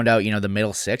round out, the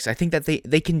middle six. I think that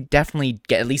they can definitely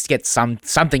at least get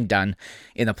something done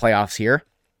in the playoffs here.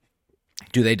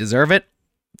 Do they deserve it?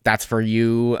 That's for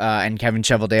you and Kevin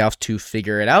Cheveldayoff to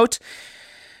figure it out.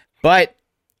 But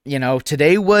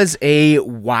today was a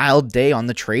wild day on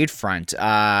the trade front.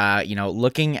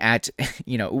 Looking at,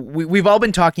 we've all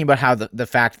been talking about how the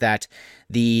fact that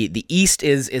the East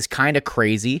is kind of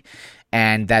crazy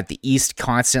and that the East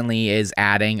constantly is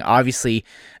adding. Obviously,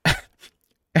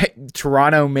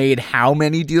 Toronto made how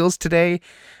many deals today?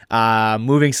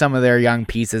 Moving some of their young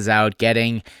pieces out,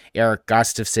 getting Eric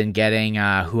Gustafson, getting,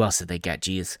 who else did they get?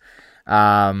 Jeez.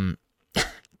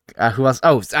 Who else?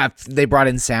 They brought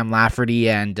in Sam Lafferty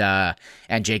and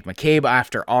Jake McCabe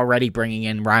after already bringing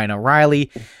in Ryan O'Reilly.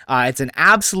 It's an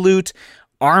absolute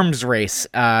arms race,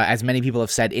 as many people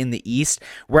have said, in the East,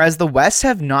 whereas the West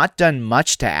have not done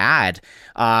much to add.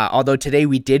 Although today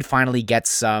we did finally get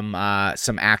some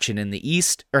action in the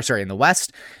in the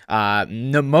West.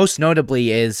 Most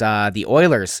notably is the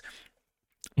Oilers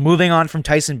moving on from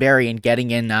Tyson Barrie and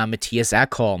getting in Matthias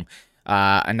Ekholm.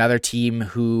 Another team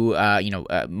who,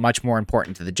 much more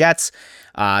important to the Jets.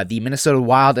 The Minnesota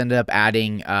Wild ended up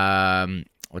adding,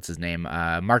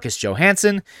 Marcus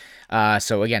Johansson.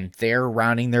 So again, they're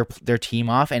rounding their team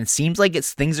off, and it seems like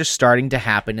things are starting to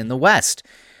happen in the West.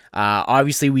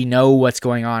 Obviously, we know what's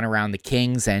going on around the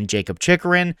Kings and Jakob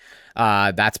Chychrun.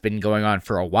 That's been going on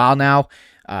for a while now.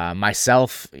 With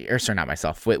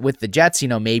the Jets,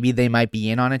 maybe they might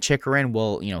be in on a Chychrun.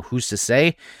 Well, who's to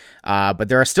say? But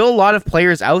there are still a lot of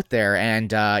players out there,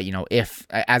 and if,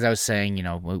 as I was saying,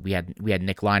 we had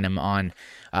Nick Lynam on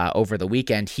over the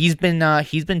weekend. He's been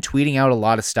tweeting out a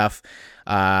lot of stuff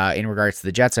in regards to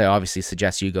the Jets. I obviously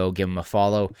suggest you go give him a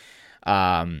follow.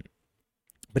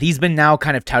 But he's been now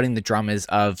kind of touting the drum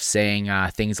of saying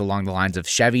things along the lines of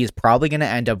Chevy is probably going to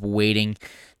end up waiting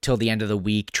till the end of the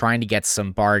week, trying to get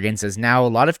some bargains, as now a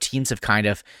lot of teams have kind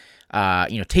of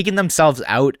taken themselves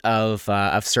out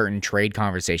of certain trade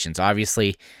conversations.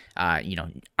 Obviously, I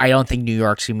don't think New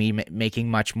York's going to be making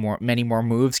many more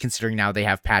moves, considering now they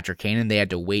have Patrick Kane and they had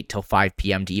to wait till 5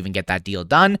 p.m. to even get that deal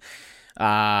done.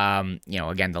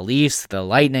 Again, the Leafs, the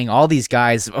Lightning, all these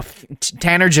guys.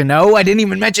 Tanner Jeannot, I didn't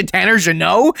even mention Tanner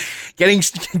Jeannot getting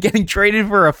traded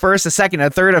for a first, a second,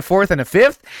 a third, a fourth, and a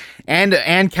fifth,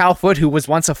 and Cal Foote, who was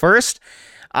once a first.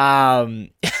 But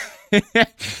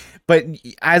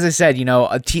as I said,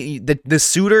 the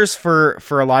suitors for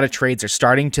a lot of trades are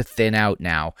starting to thin out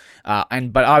now,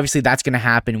 but obviously that's going to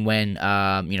happen when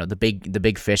the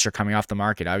big fish are coming off the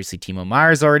market. Obviously, Timo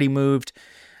Meier's already moved.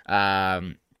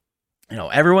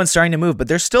 Everyone's starting to move, but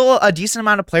there's still a decent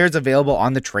amount of players available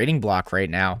on the trading block right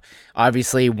now.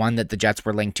 Obviously, one that the Jets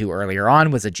were linked to earlier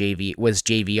on was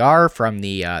JVR from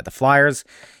the Flyers.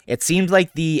 It seems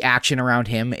like the action around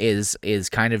him is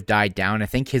kind of died down. I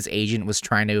think his agent was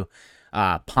trying to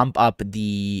pump up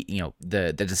the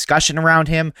discussion around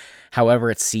him. However,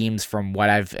 it seems from what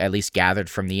I've at least gathered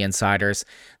from the insiders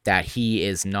that he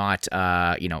is not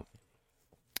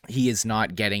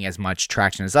getting as much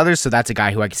traction as others. So that's a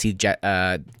guy who I can see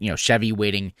Chevy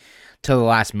waiting till the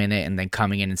last minute and then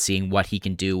coming in and seeing what he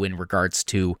can do in regards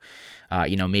to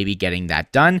maybe getting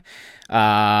that done.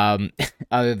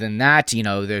 Other than that,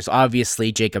 there's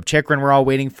obviously Jakob Chychrun we're all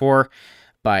waiting for,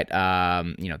 but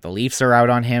the Leafs are out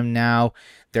on him now.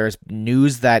 There's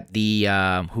news that the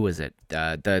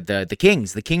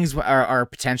Kings are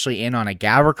potentially in on a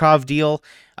Gavrikov deal,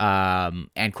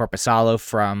 and Korpisalo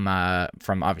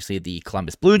from obviously the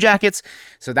Columbus Blue Jackets.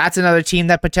 So that's another team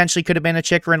that potentially could have been a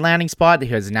Chychrun landing spot,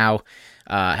 because now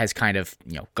has kind of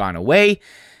gone away.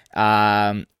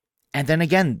 And then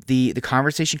again, the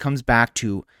conversation comes back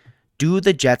to, do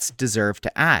the Jets deserve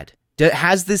to add?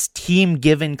 Has this team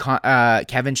given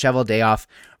Kevin Cheveldayoff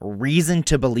reason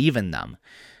to believe in them?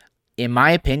 In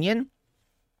my opinion,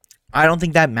 I don't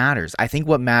think that matters. I think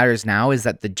what matters now is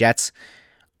that the Jets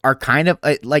are kind of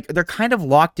they're kind of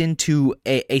locked into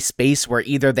a space where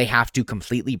either they have to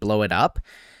completely blow it up,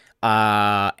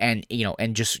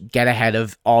 and just get ahead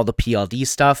of all the PLD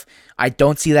stuff. I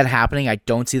don't see that happening. I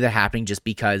don't see that happening just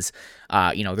because,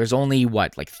 there's only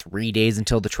 3 days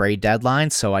until the trade deadline.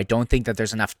 So I don't think that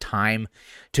there's enough time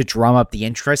to drum up the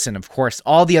interest. And of course,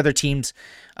 all the other teams,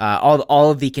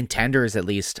 all of the contenders at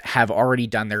least, have already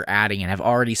done their adding and have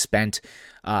already spent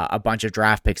a bunch of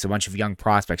draft picks, a bunch of young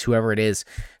prospects, whoever it is.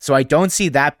 So I don't see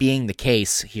that being the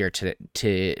case here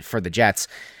for the Jets.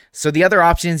 So the other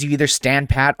option is you either stand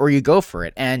pat or you go for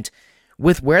it. And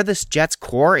with where this Jets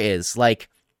core is,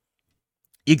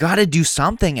 you got to do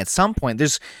something at some point.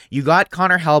 You got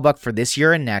Connor Hellebuyck for this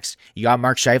year and next. You got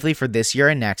Mark Scheifele for this year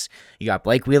and next. You got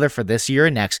Blake Wheeler for this year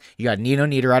and next. You got Nino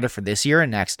Niederreiter for this year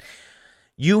and next.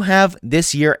 You have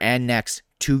this year and next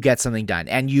to get something done.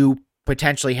 And you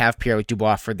potentially have Pierre-Luc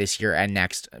Dubois for this year and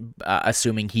next,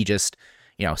 assuming he just,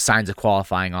 signs a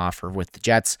qualifying offer with the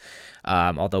Jets.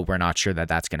 Although we're not sure that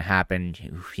that's going to happen.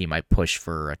 He might push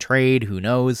for a trade. Who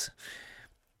knows?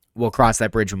 We'll cross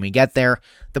that bridge when we get there.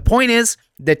 The point is,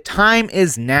 the time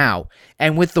is now.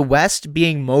 And with the West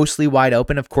being mostly wide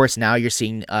open, of course, now you're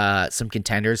seeing some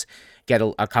contenders get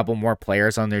a couple more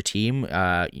players on their team.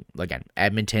 Again,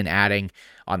 Edmonton adding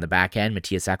on the back end.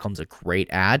 Matthias Ekholm's a great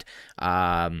add.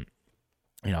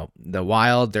 The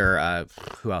Wild,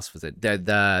 who else was it?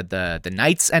 The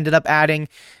Knights ended up adding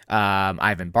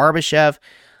Ivan Barbashev.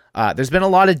 There's been a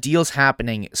lot of deals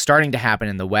starting to happen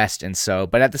in the West,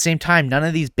 but at the same time, none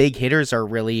of these big hitters are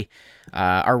really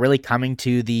coming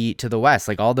to the West.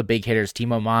 Like all the big hitters,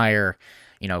 Timo Meier,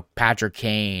 Patrick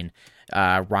Kane,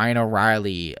 Ryan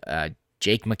O'Reilly,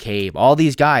 Jake McCabe, all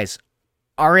these guys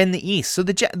are in the East. So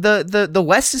the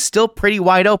West is still pretty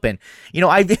wide open.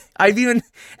 I've even,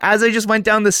 as I just went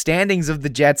down the standings of the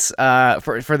Jets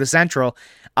for the Central,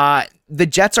 the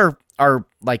Jets are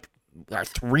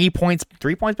 3 points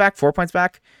back, 4 points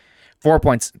back, 3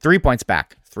 points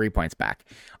back.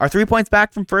 Are 3 points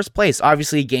back from first place.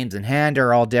 Obviously, games in hand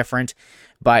are all different,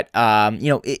 but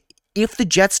if the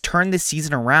Jets turn this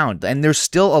season around, and there's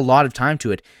still a lot of time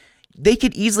to it, they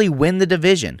could easily win the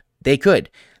division. They could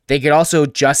also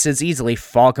just as easily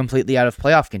fall completely out of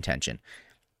playoff contention.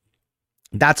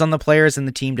 That's on the players and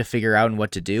the team to figure out and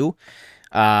what to do.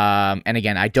 And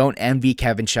again, I don't envy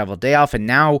Kevin Cheveldayoff, and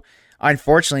now,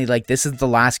 unfortunately, this is the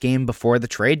last game before the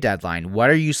trade deadline. What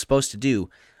are you supposed to do?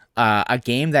 A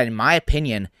game that, in my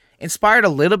opinion, inspired a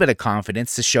little bit of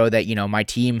confidence to show that, my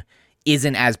team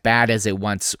isn't as bad as it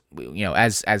once,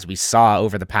 as we saw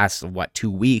over the past,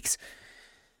 2 weeks.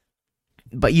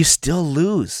 But you still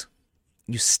lose.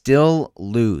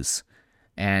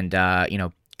 And,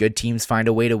 good teams find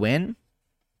a way to win.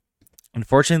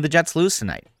 Unfortunately, the Jets lose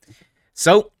tonight.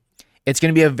 So, it's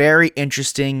going to be a very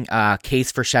interesting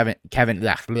case for Kevin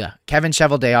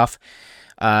Cheveldayoff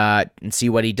and see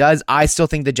what he does. I still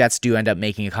think the Jets do end up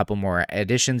making a couple more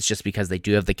additions just because they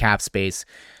do have the cap space.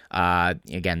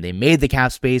 Again, they made the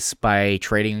cap space by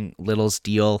trading Little's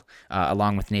deal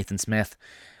along with Nathan Smith.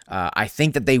 I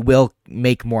think that they will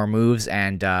make more moves,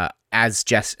 and as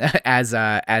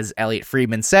Elliot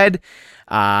Friedman said,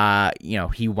 he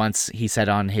said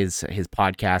on his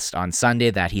podcast on Sunday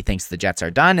that he thinks the Jets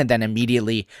are done, and then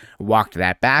immediately walked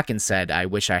that back and said, "I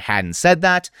wish I hadn't said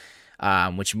that,"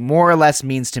 which more or less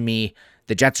means to me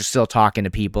the Jets are still talking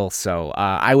to people. So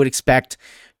I would expect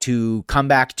to come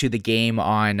back to the game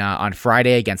on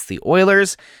Friday against the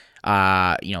Oilers,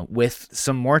 with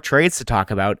some more trades to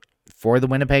talk about for the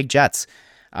Winnipeg Jets.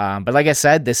 But like I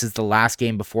said, this is the last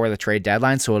game before the trade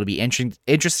deadline, so it'll be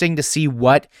interesting to see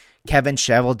what Kevin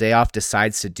Cheveldayoff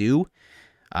decides to do.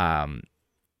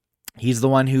 He's the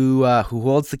one who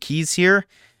holds the keys here.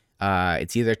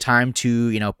 It's either time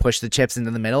to push the chips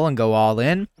into the middle and go all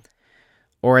in,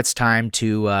 or it's time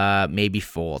to maybe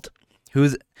fold.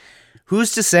 Who's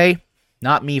to say?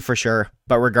 Not me for sure.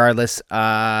 But regardless,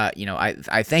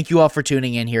 I thank you all for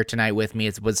tuning in here tonight with me.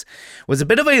 It was a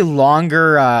bit of a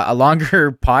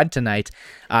longer pod tonight.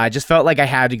 I just felt like I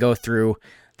had to go through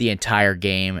the entire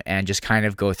game and just kind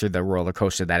of go through the roller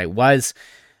coaster that it was.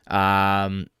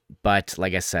 But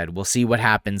like I said, we'll see what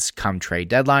happens come trade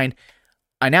deadline.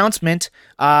 Announcement: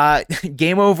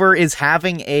 Game Over is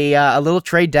having a little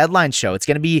trade deadline show. It's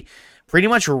going to be pretty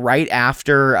much right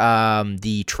after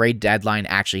the trade deadline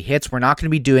actually hits. We're not going to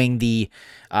be doing the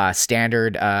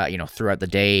standard, throughout the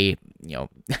day,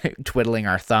 twiddling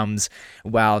our thumbs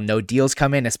while no deals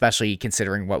come in, especially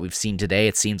considering what we've seen today.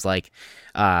 It seems like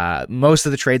most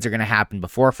of the trades are going to happen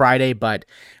before Friday, but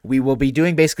we will be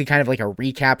doing basically kind of like a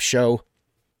recap show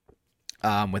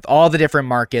with all the different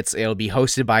markets. It'll be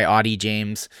hosted by Audie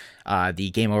James,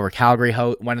 the Game Over Calgary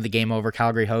one of the Game Over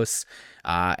Calgary hosts.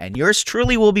 And yours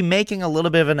truly will be making a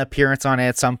little bit of an appearance on it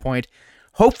at some point,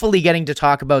 hopefully getting to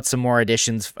talk about some more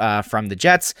additions from the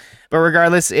Jets. But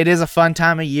regardless, it is a fun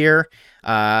time of year.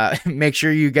 Make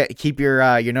sure you keep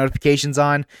your notifications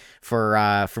on for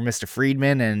Mr.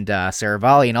 Friedman and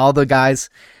Saravalli and all the guys.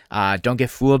 Don't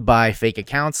get fooled by fake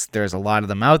accounts. There's a lot of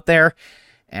them out there,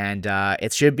 and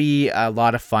it should be a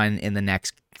lot of fun in the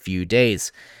next few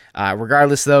days.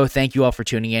 Regardless, though, thank you all for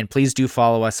tuning in. Please do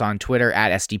follow us on Twitter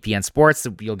at SDPN Sports.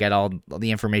 You'll get all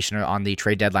the information on the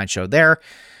trade deadline show there.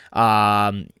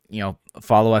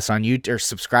 follow us on YouTube or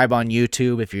subscribe on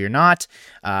YouTube if you're not.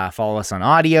 Follow us on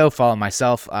audio. Follow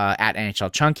myself at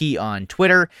NHL Chunky on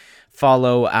Twitter.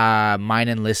 Follow mine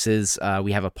and Liz's.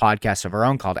 We have a podcast of our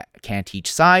own called Can't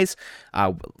Teach Size.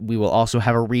 We will also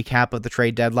have a recap of the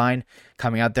trade deadline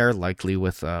coming out there, likely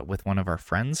with one of our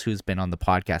friends who's been on the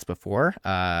podcast before,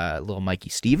 little Mikey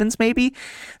Stevens maybe.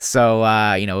 So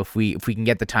if we can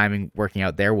get the timing working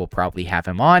out there, we'll probably have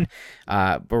him on.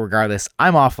 But regardless,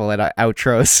 I'm awful at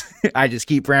outros. I just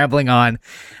keep rambling on.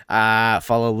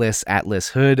 Follow Liz at Liz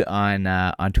Hood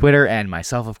on Twitter, and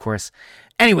myself, of course.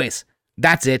 Anyways,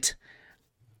 that's it.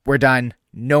 We're done.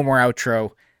 No more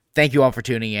outro. Thank you all for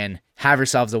tuning in. Have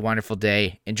yourselves a wonderful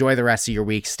day. Enjoy the rest of your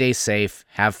week. Stay safe.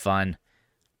 Have fun.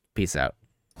 Peace out.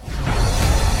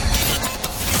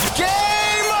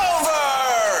 Game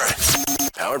over!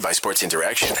 Powered by Sports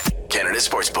Interaction, Canada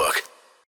Sportsbook.